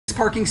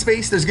parking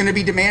space, there's going to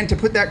be demand to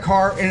put that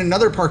car in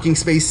another parking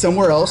space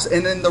somewhere else,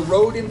 and then the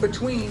road in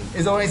between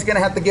is always going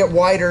to have to get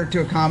wider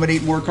to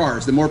accommodate more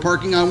cars. The more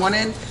parking on one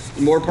end,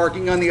 the more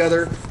parking on the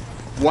other,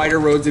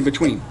 wider roads in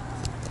between.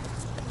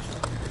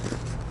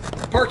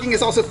 Parking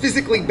is also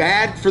physically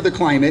bad for the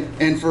climate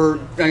and for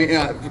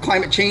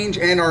climate change,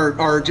 and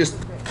our just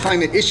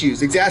climate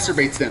issues,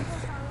 exacerbates them.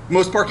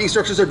 Most parking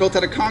structures are built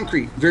out of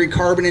concrete, very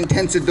carbon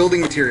intensive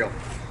building material.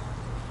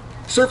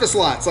 Surface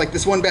lots like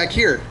this one back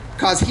here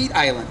cause heat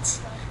islands,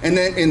 and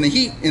then in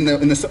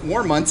the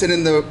warm months and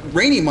in the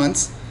rainy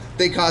months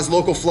they cause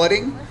local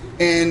flooding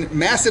and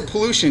massive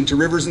pollution to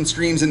rivers and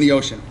streams in the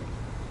ocean.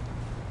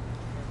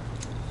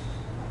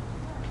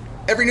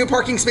 Every new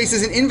parking space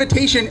is an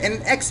invitation and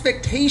an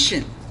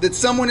expectation that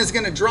someone is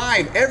going to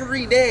drive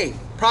every day,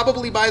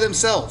 probably by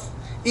themselves,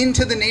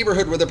 into the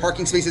neighborhood where the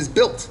parking space is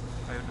built,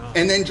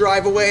 and then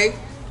drive away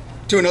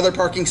to another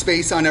parking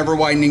space on ever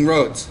widening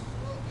roads.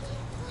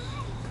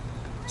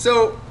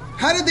 So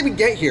how did we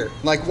get here?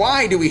 Like,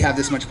 why do we have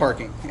this much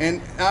parking?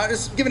 And I'll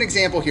just give an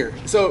example here.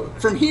 So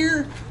from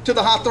here to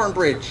the Hawthorne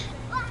Bridge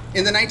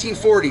in the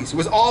 1940s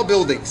was all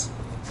buildings,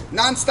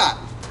 nonstop.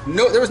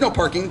 No, there was no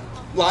parking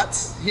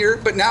lots here,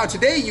 but now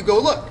today you go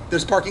look,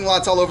 there's parking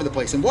lots all over the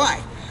place. And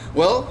why?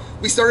 Well,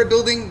 we started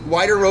building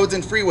wider roads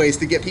and freeways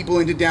to get people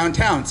into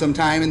downtown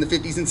sometime in the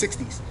 50s and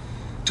 60s.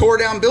 Tore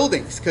down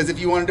buildings, because if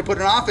you wanted to put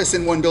an office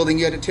in one building,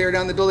 you had to tear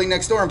down the building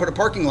next door and put a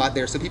parking lot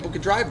there so people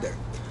could drive there.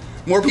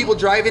 More people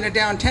drive into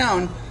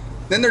downtown,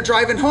 then they're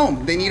driving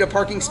home. They need a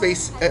parking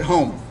space at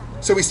home.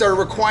 So we started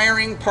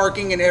requiring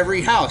parking in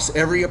every house.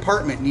 Every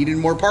apartment needed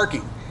more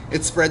parking.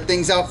 It spread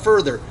things out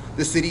further.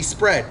 The city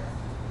spread.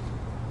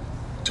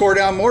 Tore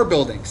down more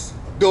buildings,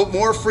 built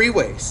more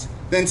freeways,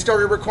 then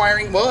started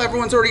requiring, well,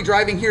 everyone's already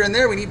driving here and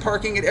there. We need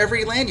parking at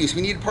every land use.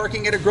 We need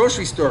parking at a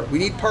grocery store. We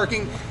need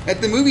parking at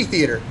the movie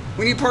theater.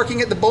 We need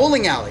parking at the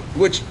bowling alley,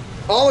 which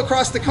all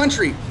across the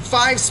country,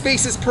 5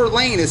 spaces per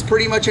lane is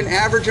pretty much an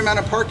average amount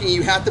of parking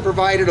you have to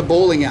provide at a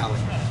bowling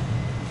alley.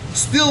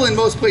 Still in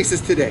most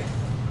places today.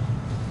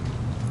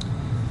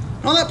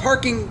 All that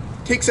parking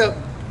takes up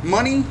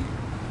money.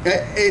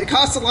 It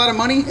costs a lot of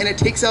money, and it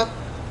takes up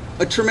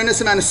a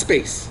tremendous amount of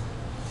space.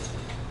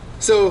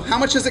 So how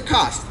much does it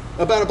cost?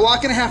 About a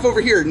block and a half over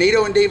here,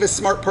 Nato and Davis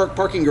Smart Park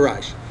parking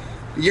garage.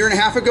 A year and a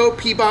half ago,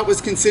 PBOT was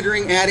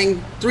considering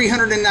adding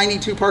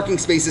 392 parking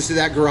spaces to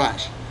that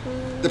garage.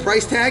 The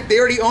price tag, they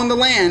already own the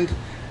land,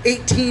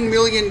 $18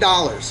 million,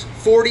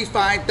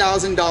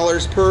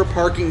 $45,000 per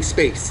parking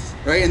space,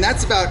 right? And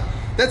that's not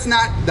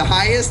the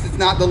highest, it's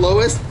not the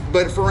lowest,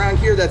 but for around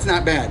here, that's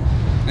not bad.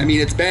 I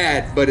mean, it's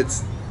bad, but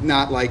it's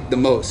not like the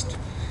most.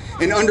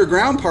 And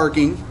underground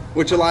parking,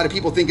 which a lot of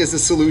people think is a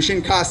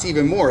solution, costs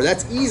even more.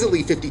 That's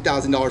easily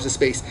 $50,000 a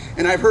space.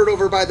 And I've heard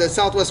over by the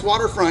Southwest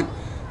Waterfront,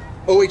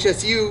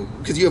 OHSU,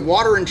 because you have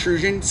water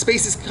intrusion,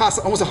 spaces cost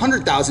almost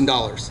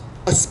 $100,000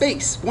 a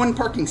space, one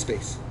parking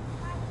space.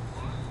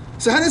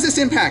 So how does this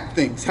impact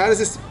things? How does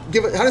this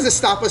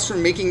stop us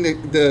from making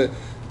the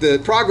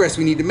progress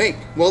we need to make?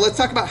 Well, let's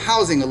talk about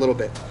housing a little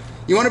bit.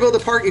 You want to build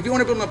if you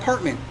want to build an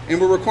apartment, and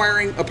we're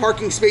requiring a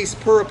parking space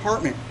per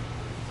apartment.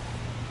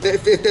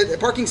 If the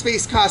parking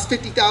space costs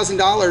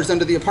 $50,000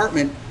 under the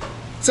apartment,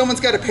 someone's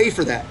got to pay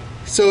for that.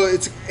 So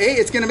it's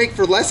going to make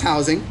for less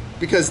housing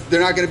because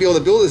they're not going to be able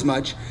to build as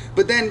much.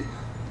 But then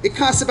it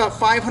costs about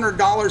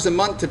 $500 a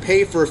month to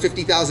pay for a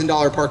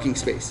 $50,000 parking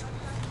space.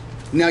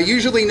 Now,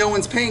 usually no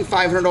one's paying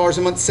 $500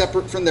 a month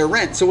separate from their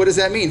rent. So what does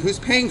that mean? Who's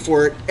paying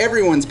for it?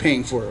 Everyone's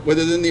paying for it,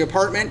 whether they're in the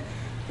apartment,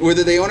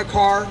 whether they own a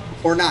car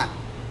or not.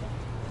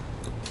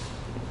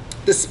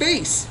 The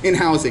space in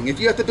housing, if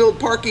you have to build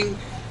parking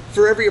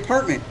for every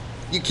apartment,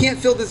 you can't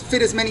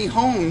fit as many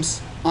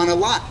homes on a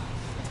lot.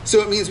 So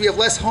it means we have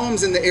less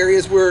homes in the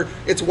areas where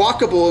it's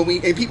walkable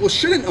and people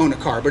shouldn't own a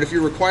car. But if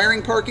you're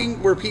requiring parking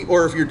or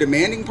if you're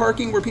demanding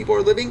parking where people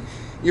are living,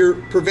 you're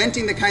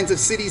preventing the kinds of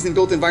cities and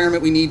built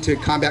environment we need to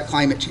combat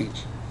climate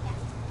change.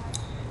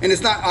 And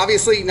it's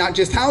obviously not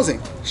just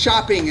housing,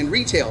 shopping and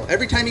retail.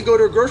 Every time you go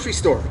to a grocery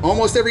store,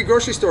 almost every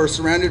grocery store is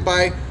surrounded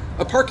by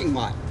a parking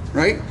lot,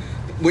 right?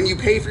 When you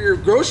pay for your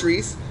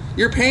groceries,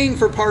 you're paying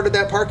for part of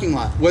that parking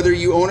lot, whether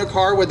you own a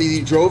car, whether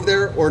you drove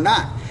there or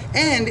not.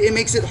 And it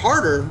makes it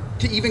harder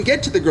to even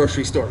get to the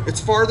grocery store.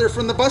 It's farther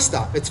from the bus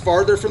stop. It's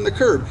farther from the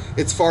curb.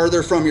 It's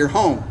farther from your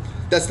home.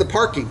 That's the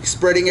parking,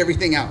 spreading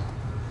everything out.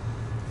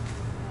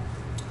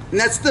 And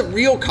that's the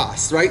real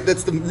cost, right?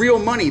 That's the real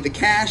money, the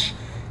cash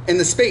and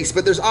the space.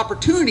 But there's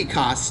opportunity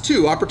costs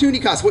too. Opportunity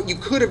costs, what you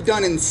could have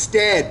done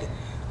instead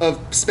of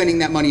spending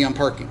that money on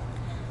parking.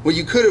 What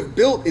you could have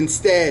built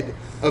instead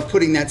of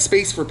putting that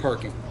space for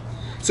parking.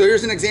 So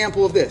here's an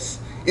example of this.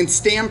 In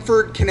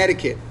Stamford,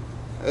 Connecticut,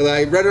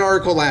 I read an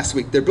article last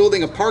week. They're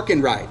building a park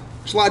and ride,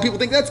 which a lot of people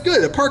think that's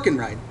good, a park and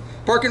ride.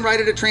 Park and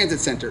ride at a transit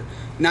center.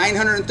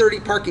 930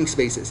 parking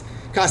spaces.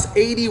 Costs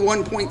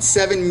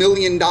 $81.7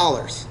 million.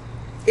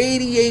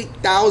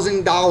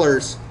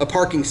 $88,000 a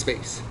parking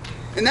space.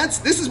 And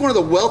this is one of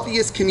the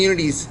wealthiest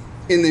communities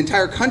in the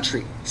entire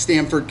country,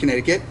 Stamford,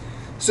 Connecticut.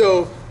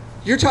 So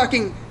you're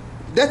talking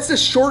That's to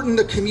shorten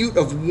the commute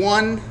of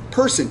one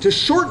person, to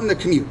shorten the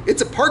commute.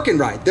 It's a park and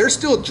ride. They're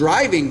still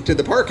driving to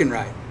the park and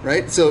ride,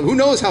 right? So who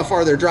knows how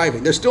far they're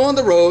driving. They're still on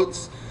the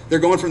roads. They're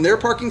going from their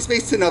parking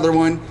space to another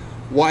one,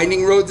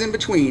 widening roads in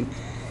between.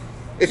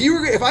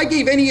 If I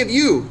gave any of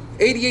you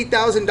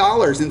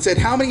 $88,000 and said,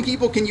 how many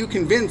people can you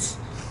convince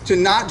to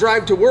not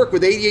drive to work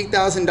with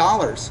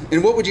 $88,000?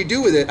 And what would you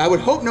do with it? I would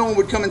hope no one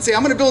would come and say,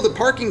 I'm going to build a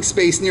parking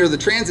space near the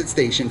transit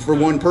station for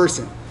one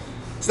person.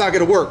 It's not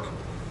going to work.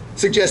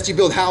 Suggest you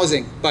build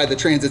housing by the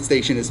transit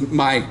station is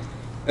my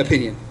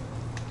opinion.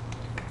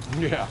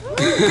 Yeah.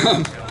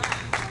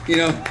 You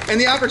know,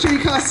 and the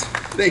opportunity cost,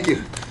 thank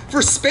you,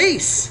 for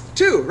space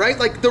too, right?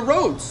 Like the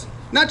roads,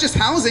 not just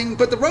housing,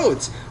 but the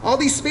roads. All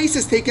these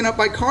spaces taken up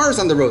by cars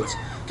on the roads.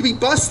 It could be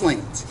bus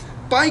lanes,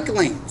 bike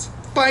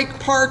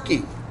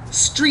parking,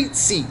 street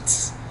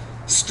seats,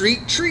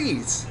 street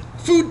trees,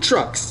 food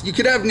trucks. You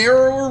could have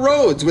narrower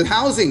roads with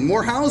housing,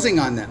 more housing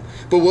on them.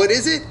 But what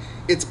is it?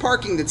 It's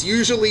parking that's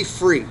usually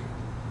free.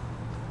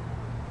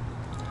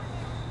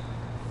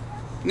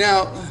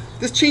 Now,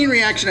 this chain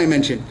reaction I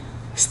mentioned,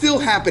 still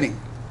happening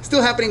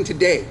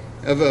today.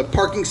 Of a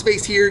parking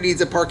space here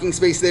needs a parking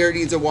space there,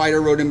 needs a wider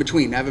road in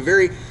between. I have a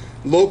very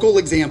local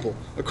example.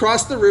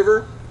 Across the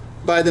river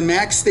by the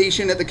Max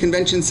station at the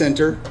convention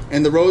center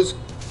and the Rose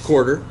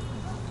Quarter,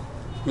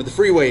 where the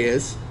freeway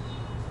is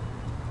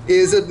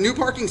a new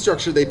parking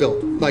structure they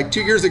built like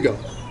 2 years ago.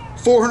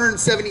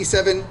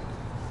 477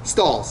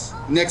 stalls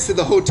next to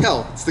the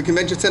hotel. It's the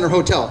convention center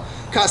hotel.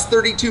 Cost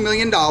 $32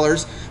 million,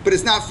 but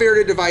it's not fair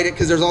to divide it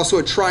because there's also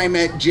a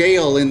TriMet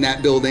jail in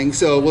that building.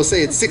 So we'll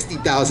say it's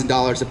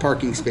 $60,000 a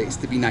parking space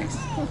to be nice.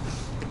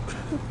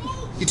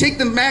 You take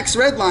the Max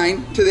Red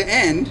Line to the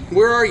end,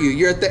 where are you?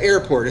 You're at the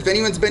airport. If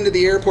anyone's been to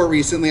the airport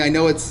recently, I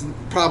know it's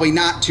probably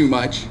not too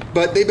much,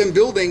 but they've been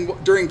building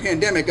during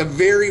pandemic a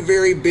very,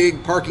 very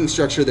big parking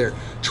structure there.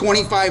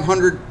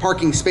 2,500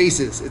 parking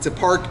spaces. It's a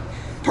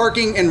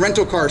parking and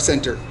rental car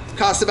center.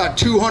 Costs about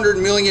 $200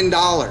 million,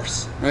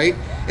 right?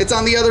 It's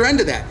on the other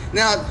end of that.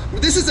 Now,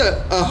 this is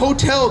a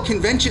hotel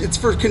convention. It's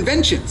for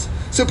conventions.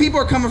 So people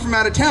are coming from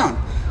out of town.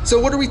 So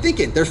what are we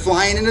thinking? They're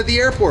flying into the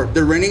airport.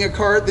 They're renting a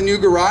car at the new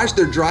garage.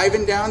 They're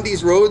driving down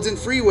these roads and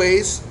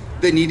freeways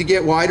that need to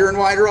get wider and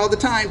wider all the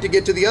time to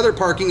get to the other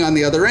parking on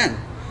the other end.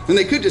 And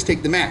they could just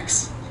take the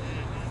Max.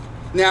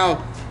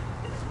 Now,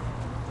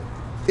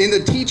 in the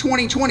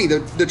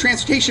T2020, the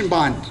transportation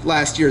bond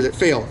last year that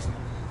failed,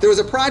 there was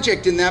a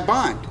project in that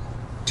bond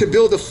to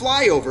build a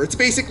flyover. It's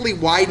basically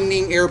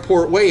widening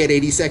Airport Way at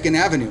 82nd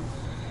Avenue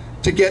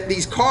to get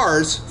these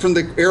cars from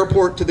the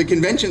airport to the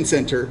convention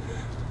center.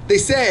 They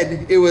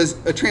said it was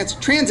a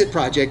transit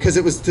project because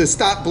it was to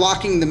stop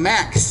blocking the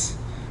Max.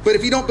 But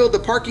if you don't build the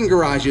parking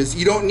garages,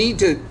 you don't need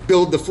to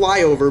build the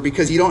flyover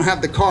because you don't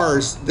have the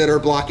cars that are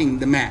blocking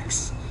the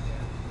Max.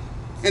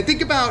 And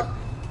think about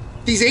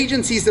these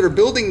agencies that are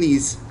building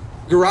these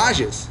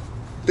garages.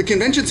 The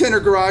convention center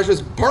garage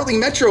was partly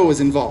Metro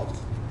was involved.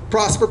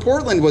 Prosper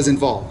Portland was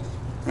involved,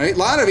 right? A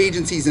lot of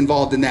agencies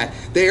involved in that.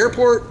 The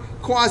airport,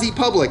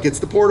 quasi-public, it's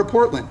the Port of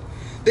Portland.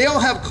 They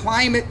all have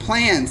climate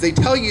plans. They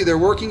tell you they're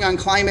working on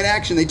climate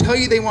action. They tell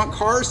you they want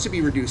cars to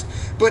be reduced.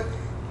 But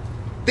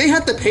they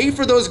have to pay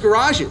for those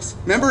garages.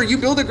 Remember, you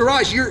build a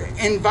garage, you're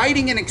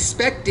inviting and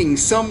expecting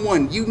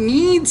someone, you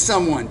need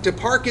someone to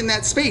park in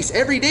that space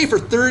every day for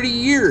 30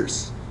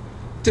 years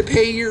to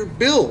pay your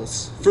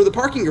bills for the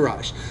parking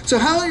garage. So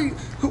how are you,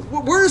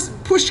 where's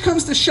push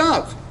comes to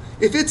shove?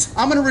 If it's,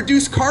 I'm gonna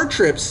reduce car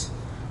trips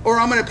or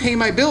I'm gonna pay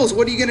my bills,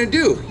 what are you gonna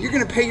do? You're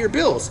gonna pay your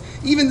bills.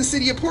 Even the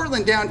city of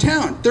Portland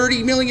downtown,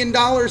 $30 million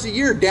a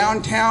year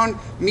downtown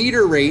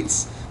meter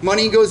rates,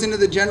 money goes into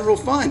the general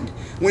fund.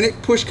 When it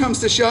push comes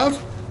to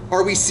shove,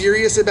 are we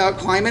serious about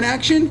climate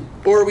action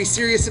or are we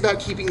serious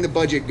about keeping the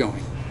budget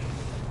going?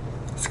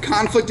 It's a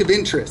conflict of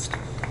interest.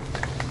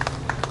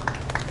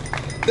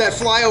 That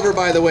flyover,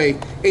 by the way,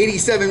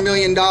 $87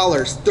 million,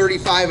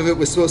 35 of it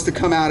was supposed to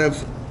come out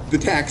of the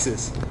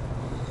taxes.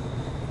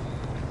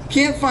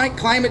 Can't fight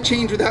climate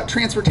change without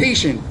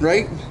transportation,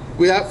 right?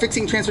 Without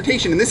fixing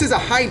transportation. And this is a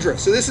hydra.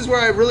 So this is where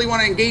I really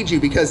want to engage you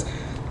because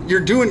you're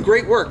doing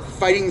great work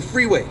fighting the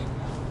freeway.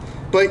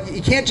 But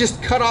you can't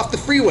just cut off the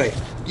freeway.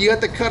 You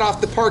have to cut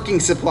off the parking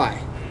supply.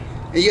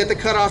 And you have to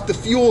cut off the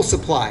fuel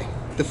supply,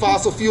 the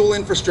fossil fuel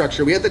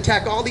infrastructure. We have to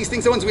attack all these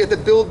things at once. We have to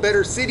build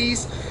better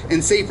cities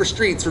and safer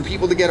streets for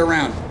people to get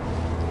around.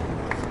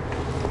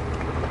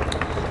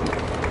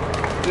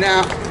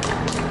 Now,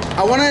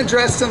 I want to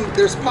address some,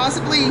 there's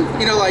possibly,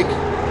 like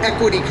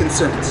equity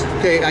concerns,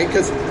 okay?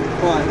 Because,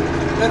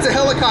 that's a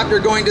helicopter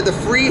going to the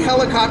free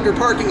helicopter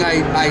parking.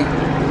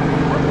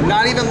 I'm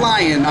not even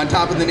lying, on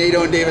top of the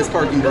NATO and Davis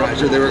parking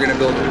garage, or they were going to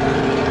build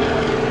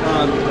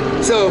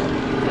it. So,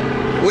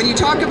 when you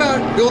talk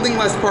about building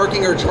less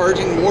parking or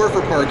charging more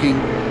for parking,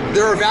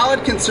 there are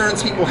valid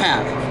concerns people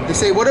have. They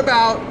say, what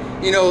about,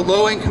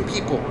 low-income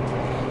people?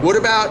 What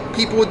about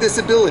people with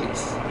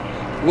disabilities?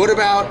 What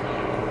about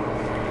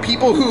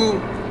people who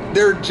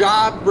their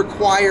job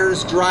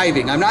requires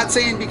driving? I'm not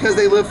saying because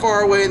they live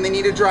far away and they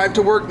need to drive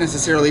to work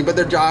necessarily, but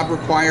their job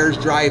requires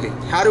driving.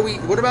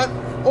 What about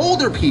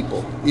older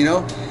people, you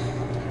know.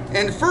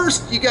 And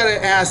first, you got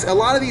to ask, a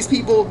lot of these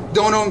people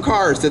don't own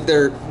cars that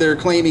they're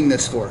claiming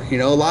this for. You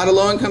know, a lot of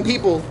low-income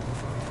people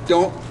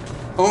don't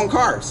own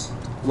cars.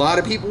 A lot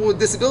of people with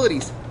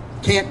disabilities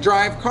can't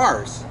drive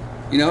cars,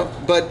 you know,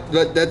 but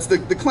that's the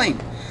claim.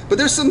 But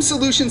there's some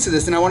solutions to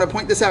this, and I want to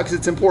point this out because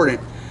it's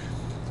important.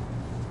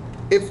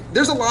 If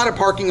there's a lot of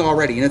parking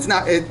already, and it's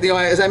not, you know,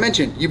 as I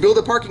mentioned, you build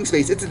a parking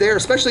space, it's there,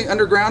 especially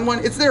underground one,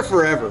 it's there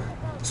forever.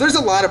 So there's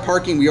a lot of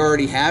parking we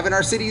already have in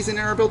our cities and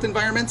in our built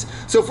environments.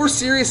 So if we're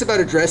serious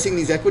about addressing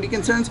these equity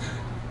concerns,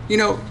 you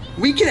know,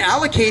 we can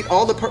allocate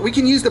all the, we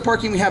can use the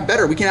parking we have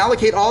better. We can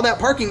allocate all that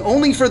parking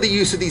only for the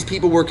use of these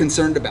people we're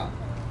concerned about.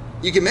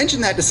 You can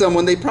mention that to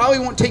someone, they probably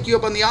won't take you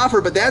up on the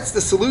offer, but that's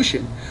the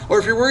solution. Or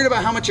if you're worried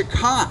about how much it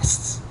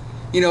costs,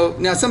 you know,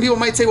 now some people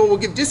might say, well, we'll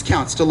give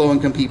discounts to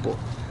low-income people.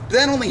 But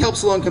that only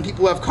helps low-income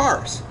people who have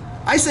cars.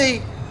 I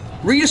say,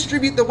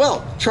 redistribute the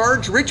wealth,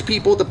 charge rich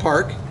people to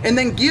park, and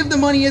then give the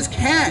money as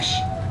cash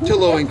to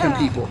low-income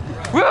people.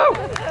 Woo!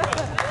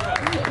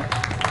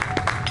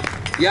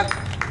 Yeah.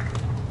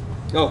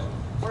 Oh.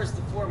 First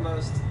and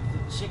foremost,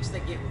 the chicks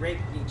that get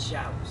raped need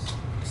showers.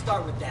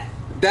 Start with that.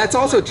 That's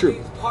also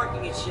true.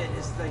 Parking and shit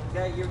is like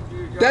that.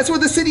 That's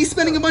what the city's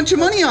spending a bunch of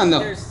money on, though.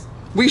 There's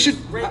we should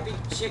raping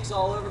chicks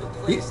all over the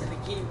place, and they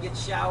can't even get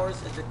showers,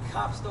 and the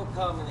cops don't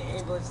come, and the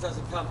ambulance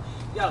doesn't come.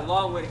 You got a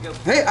long way to go.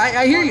 Hey,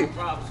 I hear you.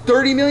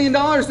 $30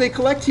 million they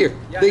collect here.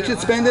 They should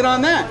spend it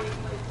on that.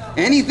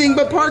 Anything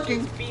but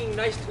parking. Being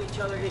nice to each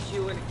other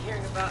issue and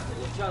caring about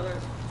each other,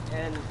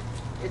 and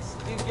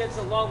it gets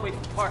a long way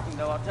from parking,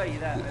 though. I'll tell you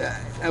that.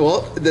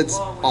 Well, that's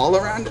all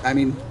around. I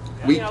mean,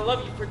 I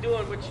love you for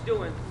doing what you're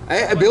doing.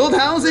 I build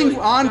housing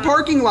on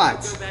parking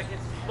lots. Go back,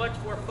 it's much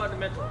more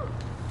fundamental.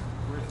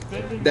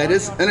 That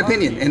is an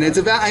opinion, and it's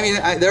about. I mean,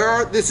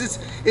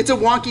 it's a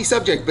wonky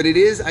subject, but it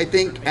is, I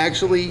think,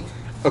 actually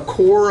a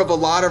core of a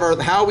lot of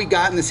how we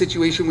got in the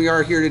situation we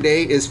are here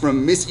today is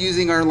from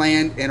misusing our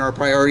land and our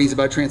priorities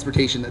about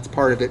transportation. That's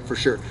part of it for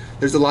sure.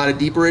 There's a lot of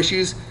deeper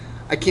issues.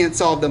 I can't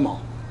solve them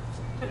all.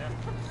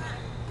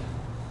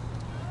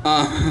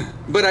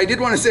 But I did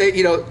want to say,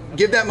 you know,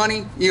 give that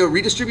money, you know,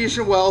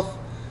 redistribution of wealth,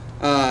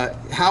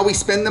 how we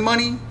spend the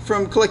money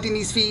from collecting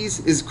these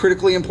fees is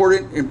critically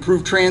important.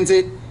 Improve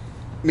transit,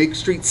 make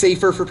streets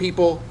safer for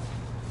people.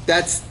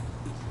 That's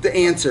the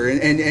answer.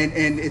 And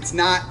it's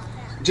not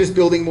just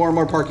building more and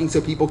more parking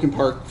so people can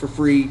park for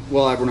free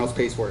while everyone else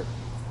pays for it.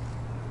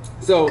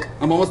 So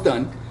I'm almost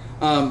done.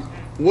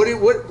 What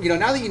you know,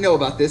 now that you know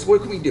about this,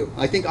 what can we do?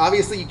 I think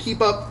obviously you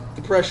keep up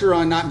the pressure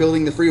on not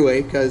building the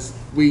freeway because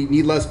we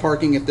need less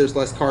parking if there's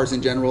less cars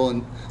in general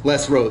and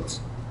less roads.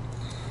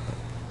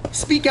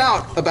 Speak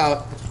out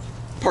about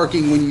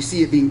parking when you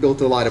see it being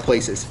built at a lot of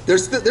places.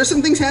 There's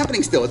some things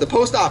happening still. At the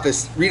post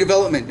office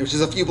redevelopment, which is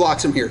a few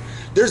blocks from here,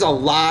 there's a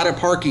lot of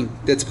parking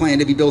that's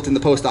planned to be built in the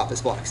post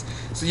office blocks.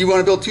 So you want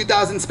to build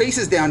 2,000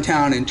 spaces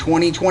downtown in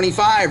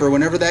 2025 or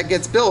whenever that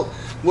gets built.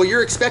 Well,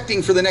 you're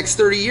expecting for the next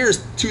 30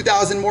 years,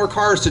 2,000 more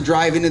cars to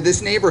drive into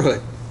this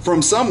neighborhood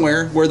from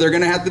somewhere where they're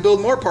going to have to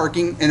build more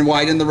parking and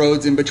widen the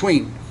roads in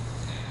between.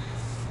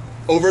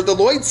 Over at the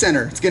Lloyd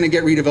Center, it's going to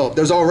get redeveloped.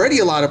 There's already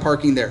a lot of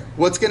parking there.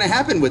 What's going to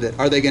happen with it?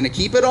 Are they going to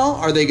keep it all?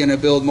 Are they going to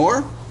build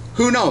more?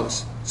 Who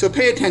knows? So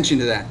pay attention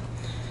to that.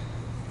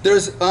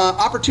 There's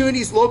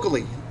opportunities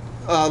locally.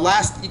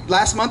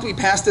 Last month we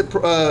passed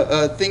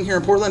a thing here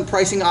in Portland,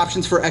 Pricing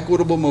Options for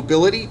Equitable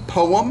Mobility,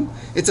 POEM.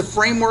 It's a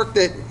framework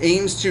that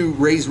aims to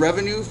raise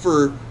revenue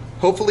for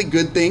hopefully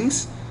good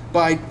things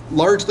by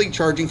largely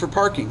charging for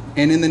parking.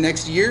 And in the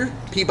next year,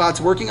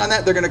 PBOT's working on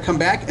that. They're going to come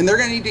back and they're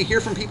going to need to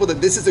hear from people that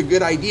this is a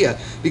good idea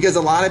because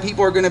a lot of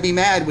people are going to be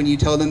mad when you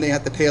tell them they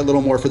have to pay a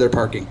little more for their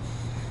parking.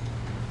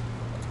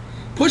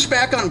 Push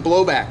back on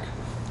blowback.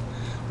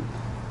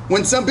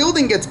 When some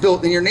building gets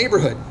built in your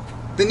neighborhood,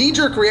 the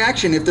knee-jerk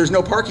reaction, if there's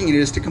no parking in it,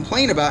 is to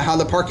complain about how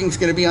the parking's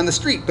going to be on the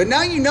street. But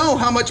now you know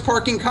how much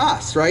parking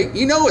costs, right?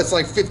 You know it's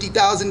like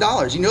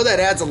 $50,000. You know that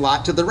adds a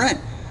lot to the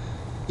rent.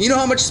 You know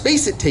how much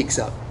space it takes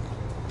up.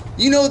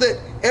 You know that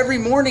every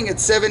morning at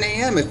 7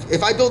 a.m.,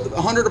 if I build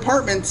 100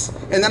 apartments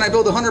and then I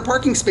build 100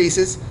 parking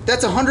spaces,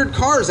 that's 100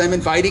 cars I'm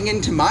inviting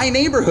into my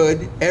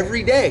neighborhood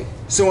every day.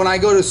 So when I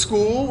go to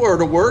school or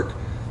to work,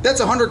 that's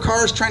 100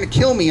 cars trying to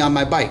kill me on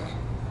my bike,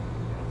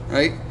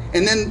 right?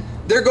 And then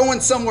they're going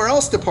somewhere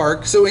else to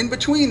park, so in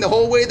between, the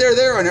whole way they're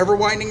there on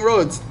ever-winding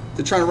roads,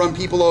 they're trying to run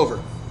people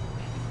over.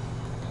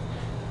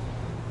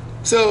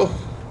 So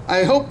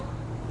I hope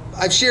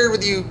I've shared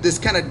with you this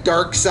kind of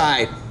dark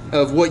side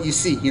of what you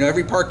see. You know,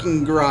 every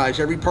parking garage,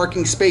 every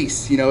parking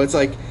space, you know, it's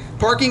like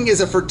parking is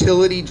a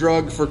fertility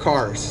drug for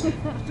cars.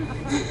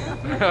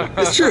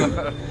 It's true.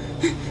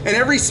 And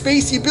every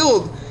space you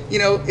build, you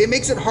know, it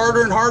makes it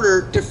harder and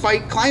harder to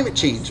fight climate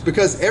change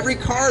because every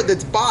car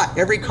that's bought,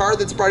 every car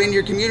that's brought into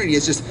your community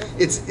is just,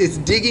 it's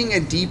digging a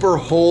deeper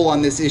hole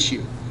on this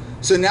issue.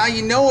 So now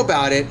you know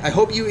about it. I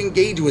hope you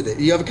engage with it.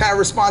 You have a kind of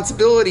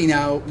responsibility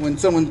now when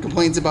someone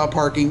complains about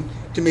parking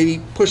to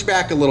maybe push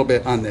back a little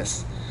bit on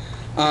this.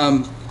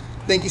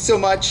 Thank you so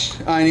much.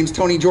 My name's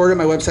Tony Jordan.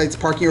 My website's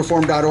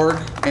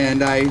parkingreform.org,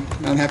 and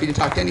I'm happy to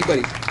talk to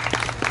anybody.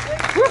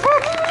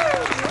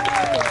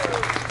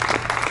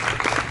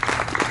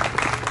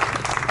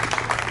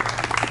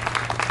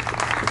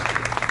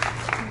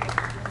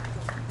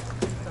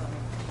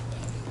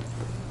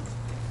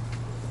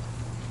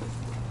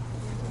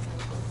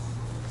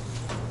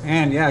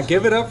 Man, yeah,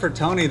 give it up for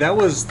Tony. That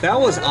was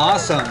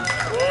awesome.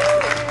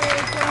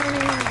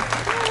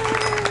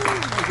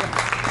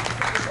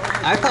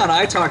 I thought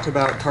I talked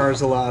about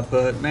cars a lot,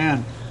 but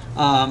man,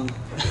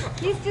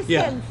 he's just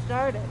yeah. getting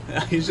started.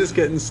 He's just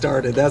getting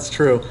started. That's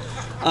true.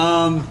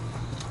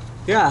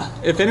 Yeah,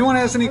 if anyone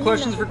has any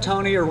questions for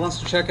Tony or wants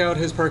to check out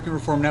his Parking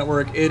Reform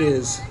Network, it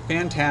is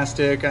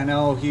fantastic. I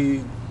know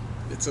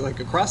it's like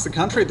across the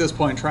country at this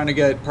point, trying to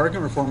get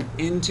parking reform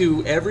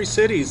into every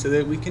city so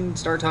that we can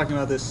start talking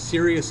about this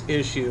serious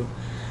issue.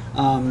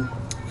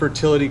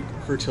 Fertility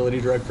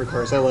drug for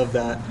cars. I love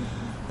that.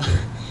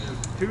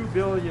 2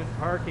 billion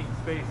parking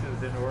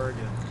spaces in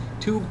Oregon.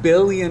 2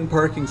 billion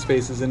parking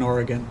spaces in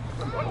Oregon.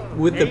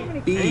 With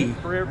the B. 8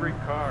 for every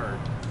car.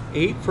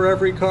 8 for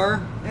every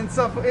car? And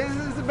some, it's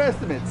some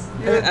estimates.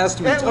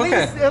 Estimates,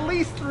 okay. At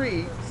least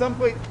 3.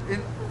 Someplace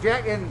in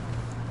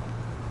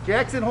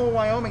Jackson Hole,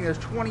 Wyoming, there's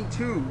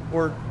 22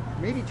 or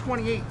maybe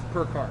 28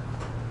 per car.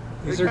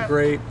 These are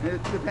great.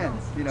 It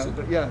depends, you know,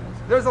 but yeah,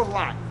 there's a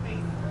lot.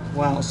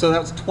 Wow, so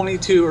that's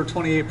 22 or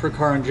 28 per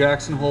car in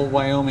Jackson Hole,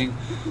 Wyoming.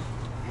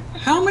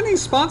 How many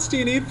spots do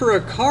you need for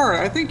a car?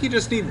 I think you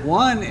just need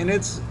 1, and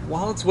it's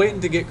waiting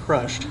to get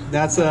crushed.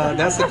 That's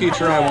the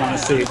future I want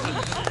to see.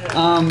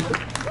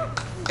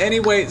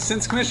 Anyway,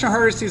 since Commissioner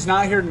Hardesty's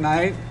not here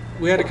tonight,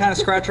 we had to kind of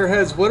scratch our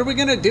heads. What are we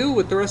going to do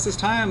with the rest of this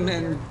time,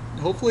 and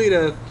hopefully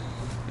to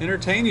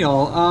entertain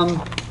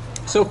y'all?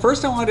 So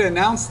first I wanted to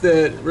announce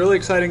that really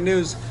exciting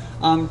news.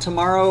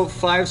 Tomorrow,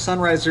 5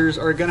 Sunrisers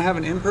are going to have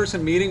an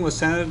in-person meeting with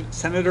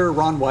Senator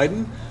Ron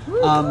Wyden.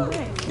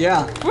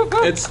 Yeah,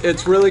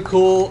 it's really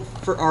cool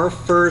for our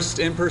first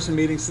in-person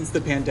meeting since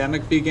the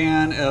pandemic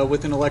began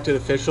with an elected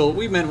official.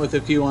 We met with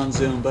a few on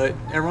Zoom, but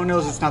everyone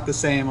knows it's not the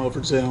same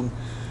over Zoom.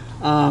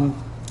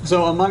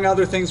 So among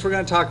other things, we're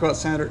going to talk to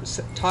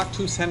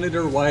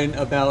Senator Wyden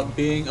about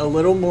being a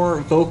little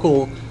more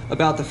vocal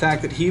about the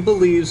fact that he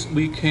believes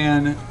we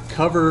can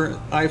cover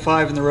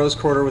I-5 in the Rose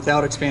Quarter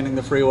without expanding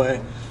the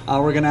freeway.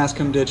 We're going to ask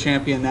him to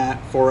champion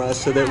that for us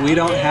so that we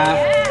don't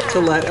have to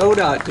let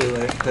ODOT do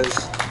it,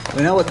 because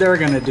we know what they're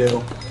going to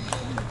do.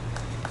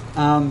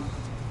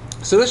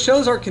 So this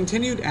shows our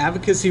continued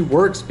advocacy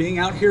works. Being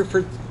out here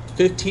for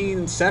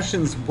 15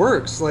 sessions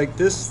works. Like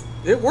this,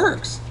 it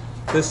works.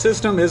 The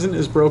system isn't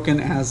as broken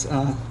as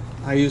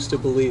I used to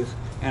believe,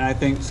 and I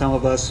think some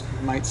of us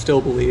might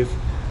still believe.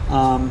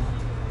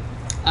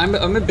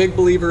 I'm a big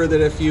believer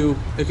that if you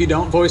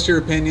don't voice your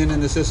opinion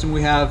in the system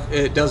we have,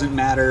 it doesn't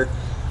matter.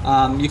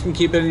 You can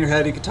keep it in your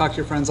head, you can talk to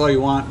your friends all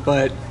you want,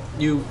 but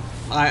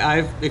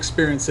I've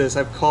experienced this.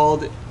 I've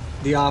called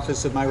the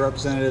office of my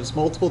representatives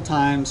multiple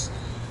times,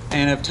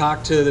 and I've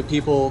talked to the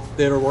people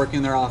that are working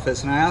in their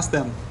office, and I asked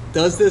them,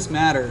 does this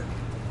matter?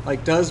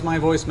 Like, does my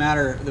voice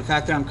matter, the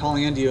fact that I'm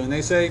calling into you? And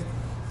they say,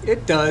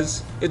 it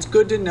does. It's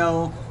good to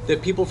know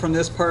that people from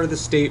this part of the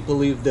state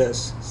believe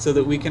this, so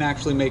that we can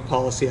actually make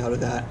policy out of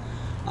that.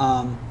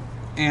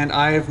 And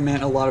I've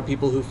met a lot of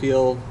people who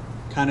feel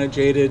kind of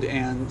jaded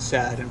and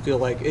sad and feel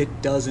like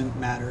it doesn't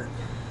matter.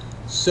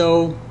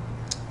 So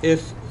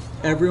if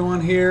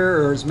everyone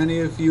here, or as many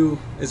of you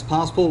as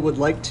possible, would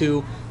like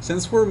to,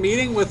 since we're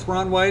meeting with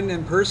Ron Wyden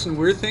in person,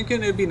 we're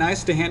thinking it'd be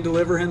nice to hand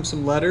deliver him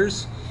some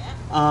letters.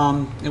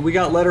 And we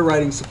got letter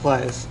writing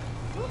supplies.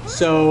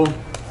 So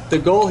the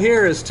goal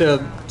here is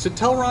to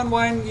tell Ron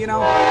Wyden, you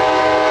know,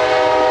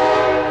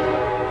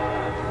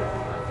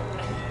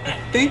 I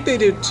think they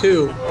do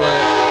too, but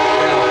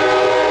yeah.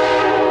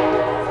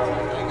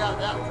 I got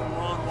that from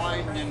Ron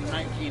Wyden in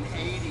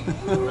 1980.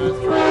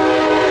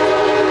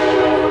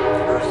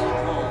 Nursing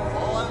home.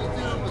 All I was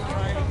doing was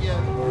trying to get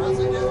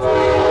residents.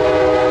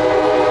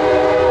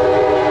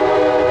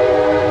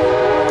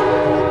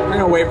 We're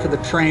gonna wait for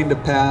the train to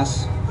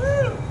pass.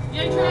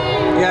 Yay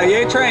trains! Yeah,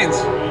 yay trains!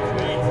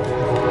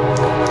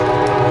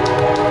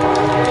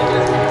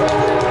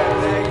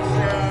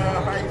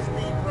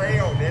 High-speed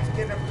rail. Let's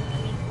get a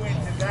peek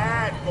into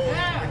that.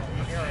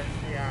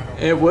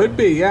 It would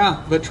be,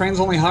 yeah, but trains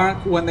only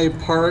honk when they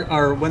park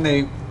or when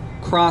they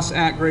cross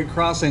at grade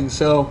crossings,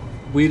 so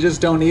we just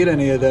don't need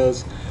any of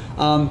those.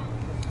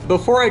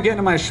 Before I get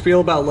into my spiel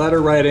about letter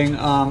writing,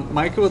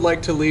 Micah would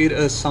like to lead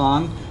a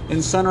song.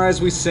 In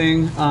Sunrise we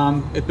sing,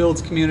 it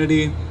builds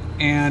community,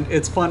 and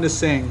it's fun to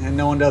sing, and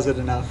no one does it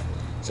enough.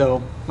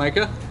 So,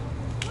 Micah?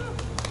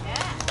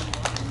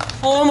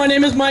 Hello, my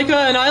name is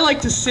Micah, and I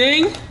like to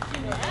sing.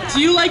 Do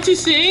you like to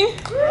sing?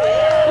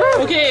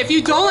 Okay, if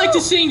you don't like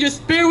to sing,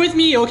 just bear with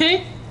me,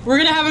 okay? We're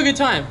gonna have a good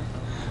time.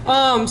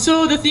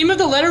 So the theme of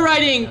the letter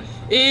writing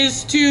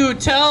is to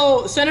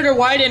tell Senator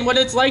Wyden what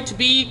it's like to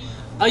be,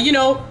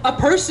 a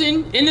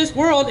person in this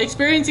world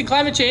experiencing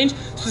climate change,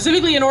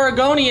 specifically an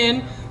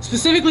Oregonian,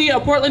 specifically a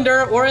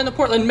Portlander or in the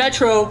Portland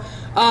Metro,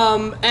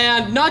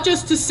 And not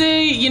just to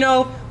say, you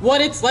know, what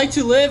it's like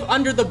to live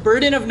under the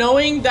burden of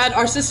knowing that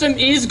our system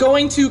is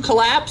going to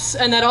collapse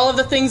and that all of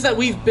the things that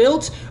we've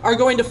built are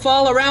going to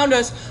fall around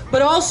us,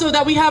 but also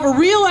that we have a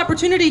real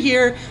opportunity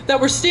here, that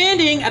we're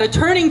standing at a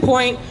turning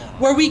point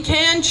where we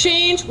can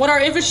change what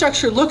our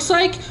infrastructure looks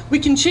like, we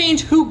can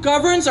change who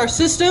governs our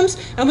systems,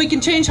 and we can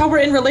change how we're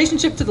in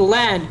relationship to the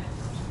land.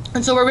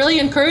 And so we're really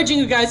encouraging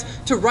you guys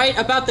to write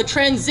about the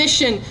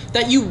transition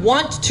that you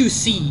want to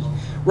see,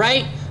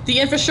 right? The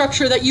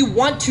infrastructure that you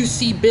want to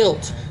see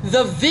built,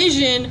 the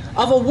vision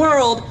of a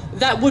world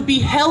that would be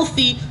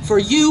healthy for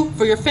you,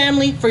 for your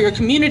family, for your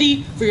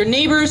community, for your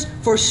neighbors,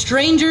 for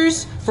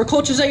strangers, for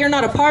cultures that you're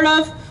not a part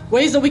of,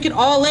 ways that we can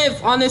all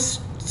live on this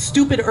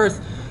stupid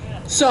earth.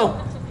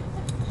 So,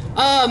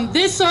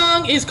 this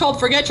song is called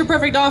 "Forget Your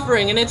Perfect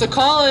Offering," and it's a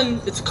call and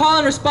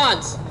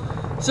response.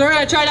 So we're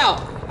gonna try it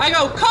out. I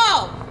go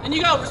call, and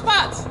you go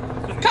response.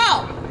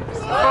 Call.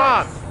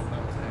 Response.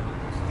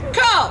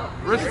 Call.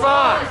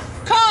 Response.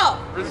 Call.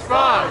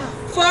 Response.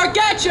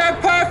 Forget your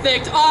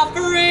perfect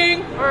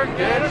offering.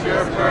 Forget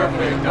your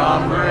perfect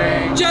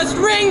offering. Just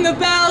ring the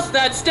bells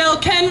that still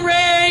can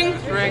ring.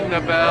 Ring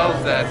the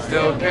bells that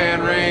still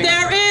can ring.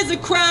 There is a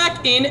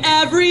crack in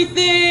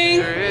everything.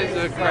 There is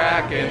a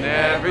crack in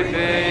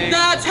everything.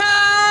 That's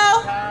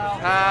how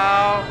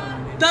How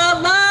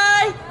the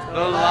lie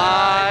the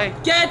lie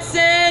gets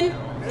in.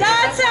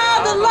 That's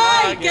how the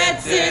lie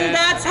gets in.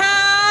 That's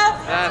how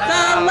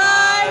the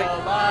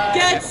lie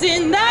gets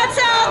in. That's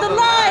how the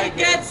lie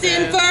gets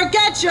in.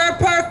 Forget your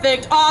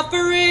perfect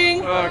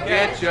offering.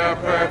 Forget your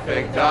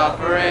perfect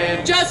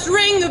offering. Just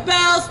ring the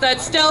bells that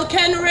still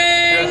can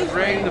ring. Just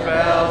ring the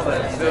bells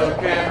that still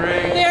can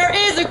ring. There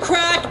is a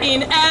crack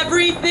in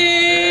everything.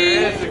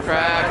 There is a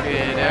crack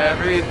in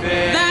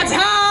everything. That's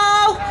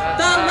how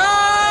the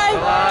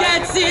lie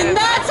gets in.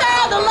 That's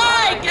how the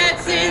lie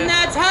gets in.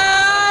 That's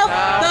how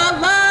the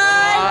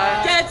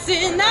lie gets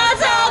in.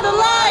 That's how the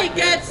lie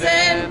gets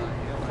in.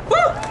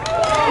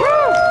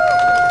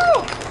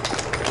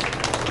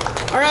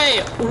 All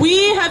right,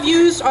 we have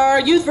used our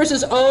Youth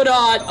versus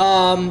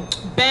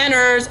ODOT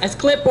banners as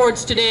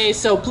clipboards today,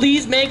 so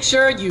please make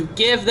sure you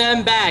give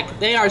them back.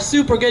 They are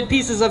super good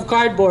pieces of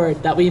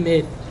cardboard that we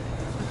made.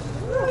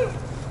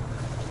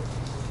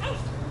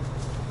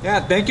 Yeah,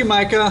 thank you,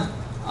 Micah.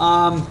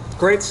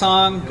 Great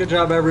song. Good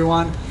job,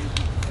 everyone.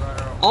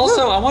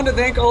 Also, I want to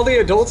thank all the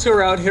adults who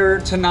are out here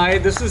tonight.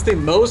 This is the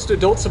most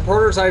adult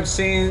supporters I've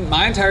seen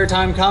my entire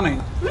time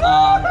coming.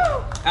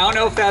 I don't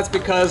know if that's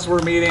because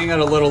we're meeting at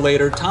a little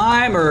later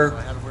time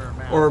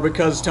or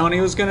because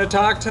Tony was going to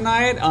talk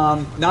tonight.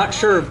 Not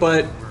sure,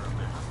 but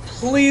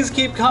please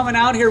keep coming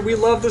out here. We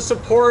love the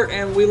support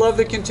and we love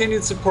the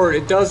continued support.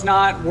 It does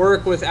not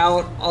work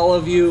without all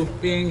of you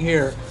being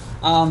here.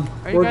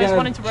 We're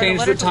going to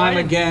change the time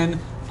again.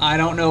 I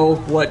don't know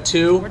what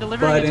to,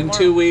 but in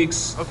 2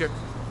 weeks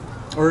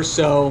or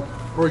so,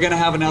 we're going to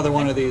have another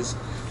one of these.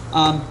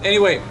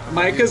 Anyway,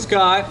 Micah's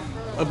got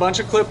a bunch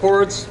of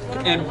clipboards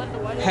and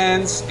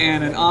pens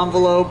and an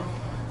envelope.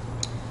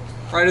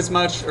 Write as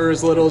much or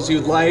as little as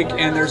you'd like,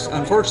 and there's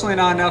unfortunately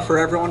not enough for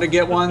everyone to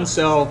get one,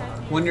 so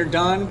when you're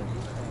done,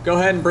 go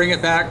ahead and bring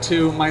it back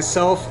to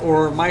myself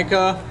or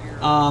Micah.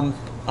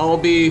 I'll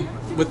be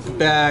with the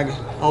bag.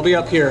 I'll be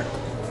up here.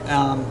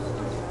 And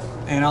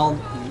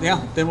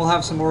then we'll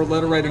have some more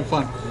letter writing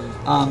fun.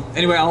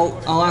 Anyway,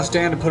 I'll ask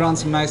Dan to put on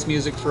some nice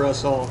music for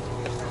us all.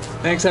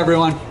 Thanks,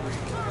 everyone.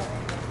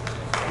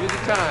 Music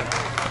time.